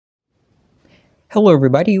Hello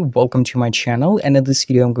everybody, welcome to my channel, and in this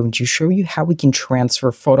video I'm going to show you how we can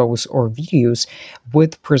transfer photos or videos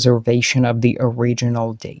with preservation of the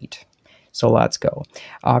original date. So let's go.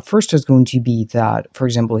 First is going to be that, for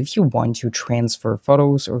example, if you want to transfer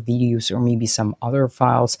photos or videos or maybe some other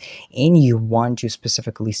files and you want to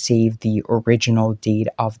specifically save the original date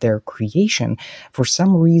of their creation, for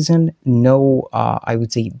some reason, I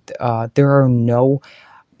would say there are no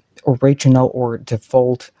original or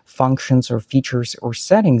default functions or features or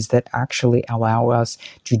settings that actually allow us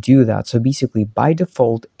to do that. So basically, by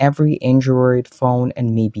default, every Android phone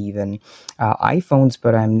and maybe even iPhones,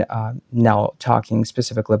 but I'm now talking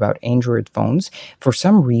specifically about Android phones, for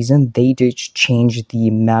some reason they did change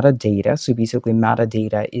the metadata. So basically,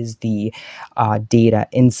 metadata is the data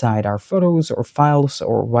inside our photos or files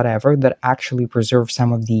or whatever that actually preserve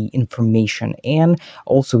some of the information, and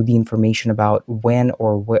also the information about when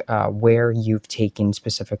or where you've taken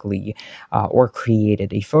specifically or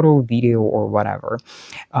created a photo, video, or whatever.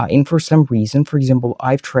 And for some reason, for example,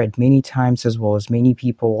 I've tried many times, as well as many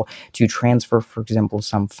people, to transfer, for example,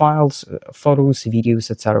 some files, photos, videos,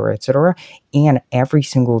 etc., etc., and every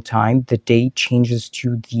single time the date changes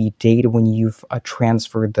to the date when you've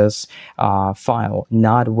transferred this file,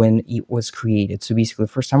 not when it was created. So basically,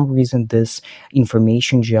 for some reason, this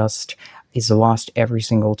information just is lost every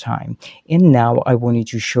single time. And now I wanted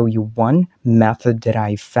to show you one method that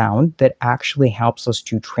I found that actually helps us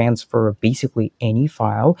to transfer basically any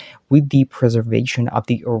file with the preservation of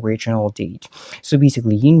the original date. So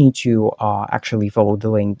basically, you need to actually follow the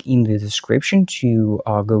link in the description to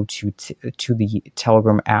go to the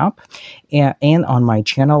Telegram app. And on my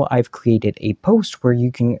channel, I've created a post where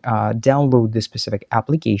you can download the specific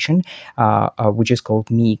application, which is called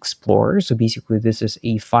Me Explorer. So basically, this is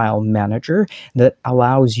a file manager that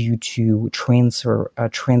allows you to transfer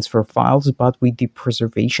files, but with the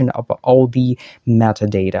preservation of all the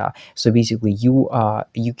metadata. So basically, you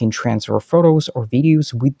can transfer photos or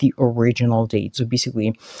videos with the original date. So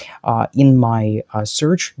basically, in my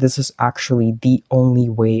search, this is actually the only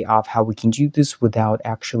way of how we can do this without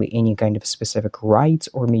actually any kind of specific rights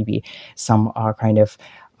or maybe some kind of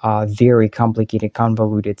very complicated,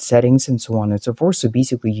 convoluted settings and so on and so forth. So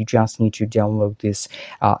basically, you just need to download this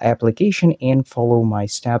application and follow my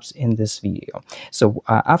steps in this video. So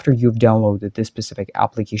after you've downloaded this specific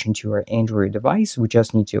application to your Android device, we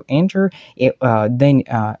just need to enter it. Then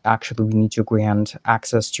actually, we need to grant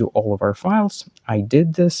access to all of our files. I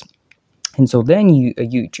did this. And so then you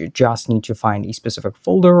just need to find a specific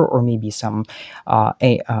folder or maybe some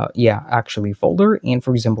actually folder, and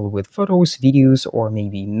for example with photos, videos, or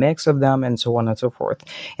maybe mix of them and so on and so forth.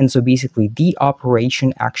 And so basically the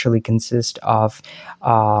operation actually consists of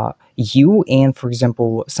you and, for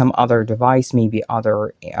example, some other device, maybe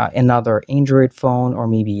another Android phone, or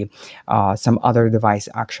maybe some other device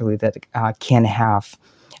actually that can have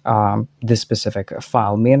this specific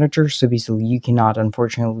file manager. So basically, you cannot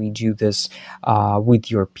unfortunately do this with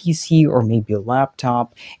your PC or maybe a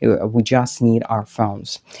laptop. We just need our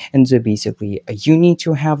phones. And so basically, you need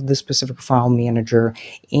to have this specific file manager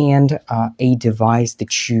and a device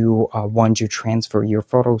that you want to transfer your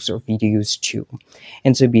photos or videos to.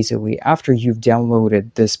 And so basically, after you've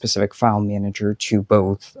downloaded this specific file manager to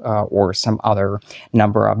both or some other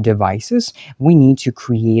number of devices, we need to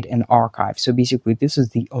create an archive. So basically, this is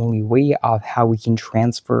the only way of how we can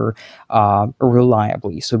transfer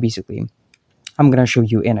reliably. So basically, I'm going to show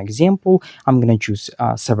you an example. I'm going to choose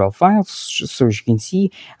several files. So as you can see,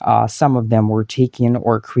 some of them were taken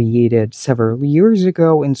or created several years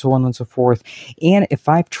ago and so on and so forth. And if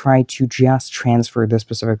I've tried to just transfer the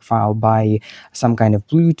specific file by some kind of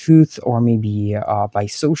Bluetooth or maybe by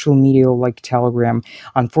social media like Telegram,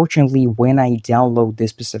 unfortunately, when I download this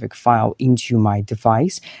specific file into my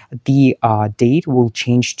device, the date will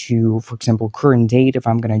change to, for example, current date if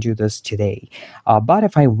I'm going to do this today. But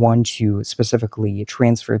if I want to specifically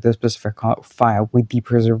transfer the specific file with the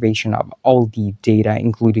preservation of all the data,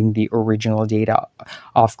 including the original data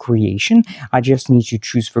of creation, I just need to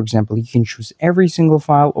choose, for example, you can choose every single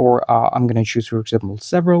file, or I'm going to choose, for example,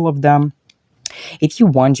 several of them. If you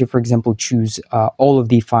want to, for example, choose all of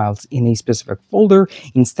the files in a specific folder,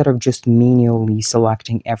 instead of just manually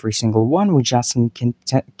selecting every single one, we just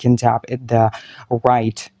can tap at the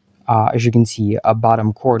right, as you can see,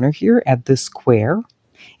 bottom corner here at the square.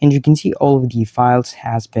 And you can see all of the files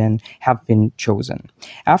have been chosen.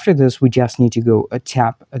 After this, we just need to go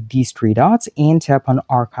tap these three dots and tap on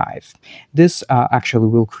archive. This actually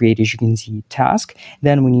will create, as you can see, task.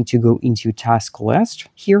 Then we need to go into task list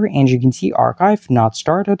here, and you can see archive not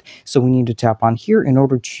started. So we need to tap on here in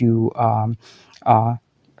order to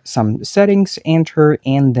some settings, enter,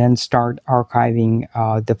 and then start archiving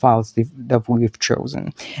the files that we've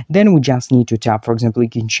chosen. Then we just need to tap, for example, you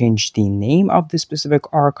can change the name of the specific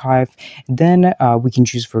archive. Then we can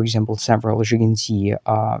choose, for example, several, as you can see,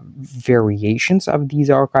 variations of these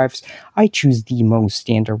archives. I choose the most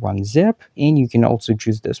standard one, zip, and you can also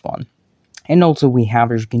choose this one. And also we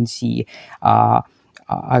have, as you can see, I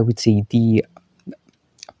would say the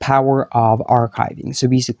power of archiving. So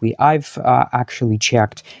basically, I've actually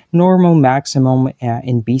checked normal, maximum,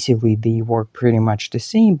 and basically they work pretty much the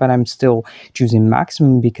same, but I'm still choosing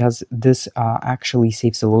maximum because this actually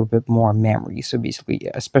saves a little bit more memory. So basically,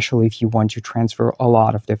 especially if you want to transfer a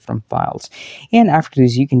lot of different files. And after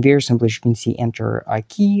this, you can very simply, as you can see, enter a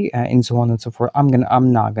key and so on and so forth.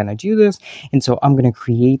 I'm not gonna do this, and so I'm gonna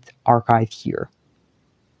create archive here.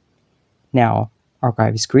 Now,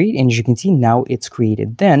 archive is created, and as you can see, now it's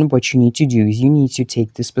created. Then what you need to do is you need to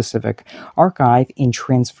take the specific archive and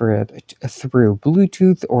transfer it through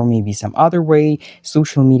Bluetooth or maybe some other way,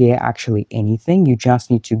 social media, actually anything. You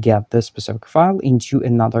just need to get this specific file into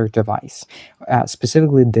another device,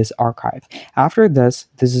 specifically this archive. After this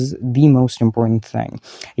is the most important thing.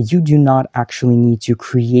 You do not actually need to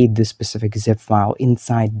create this specific zip file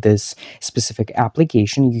inside this specific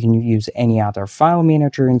application. You can use any other file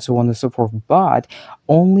manager and so on and so forth, but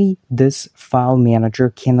only this file manager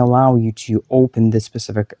can allow you to open this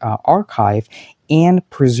specific archive and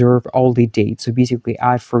preserve all the dates. So basically,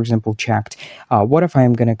 I, for example, checked what if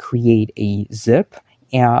I'm going to create a zip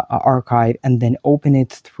archive and then open it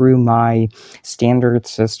through my standard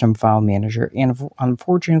system file manager. And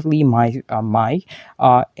unfortunately, my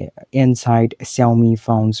inside Xiaomi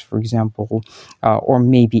phones, for example, or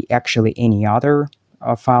maybe actually any other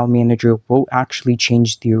file manager will actually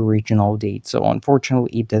change the original date. So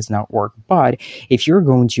unfortunately, it does not work. But if you're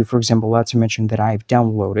going to, for example, let's mention that I've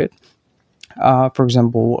downloaded for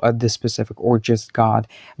example, this specific, or just got,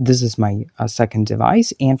 this is my second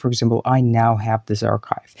device, and for example, I now have this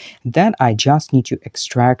archive. Then I just need to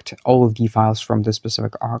extract all of the files from the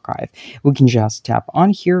specific archive. We can just tap on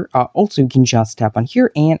here. Also, you can just tap on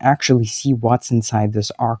here and actually see what's inside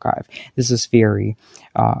this archive. This is very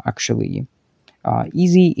actually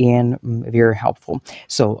easy and very helpful.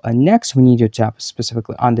 So next, we need to tap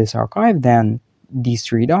specifically on this archive, then these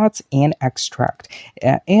three dots and extract,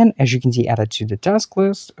 and as you can see, add it to the task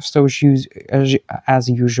list. So as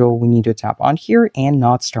usual, we need to tap on here and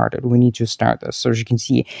not started. We need to start this. So as you can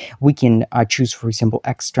see, we can choose, for example,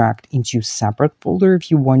 extract into separate folder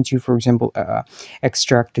if you want to, for example,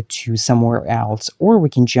 extract it to somewhere else, or we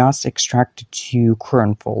can just extract it to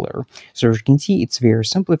current folder. So as you can see, it's very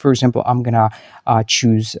simple. For example, I'm gonna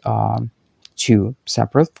choose to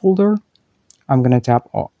separate folder. I'm gonna tap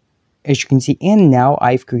as you can see, and now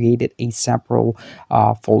I've created a separate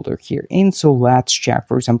folder here. And so let's check,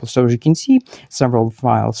 for example, so as you can see, several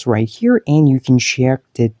files right here, and you can check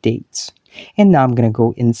the dates. And now I'm going to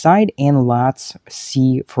go inside and let's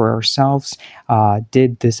see for ourselves,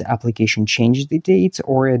 did this application change the dates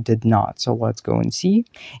or it did not? So let's go and see.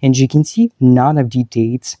 And you can see none of the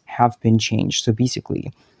dates have been changed. So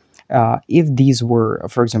basically, if these were,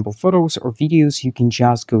 for example, photos or videos, you can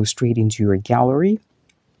just go straight into your gallery.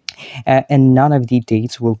 And none of the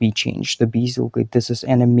dates will be changed. So basically, this is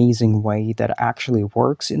an amazing way that actually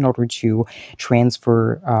works in order to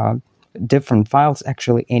transfer different files,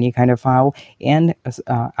 actually any kind of file, and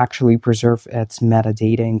actually preserve its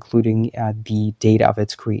metadata, including the data of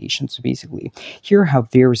its creation. So basically, here how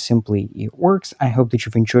very simply it works. I hope that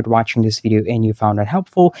you've enjoyed watching this video and you found it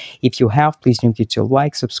helpful. If you have, please don't forget to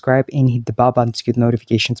like, subscribe, and hit the bell button to get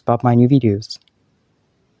notifications about my new videos.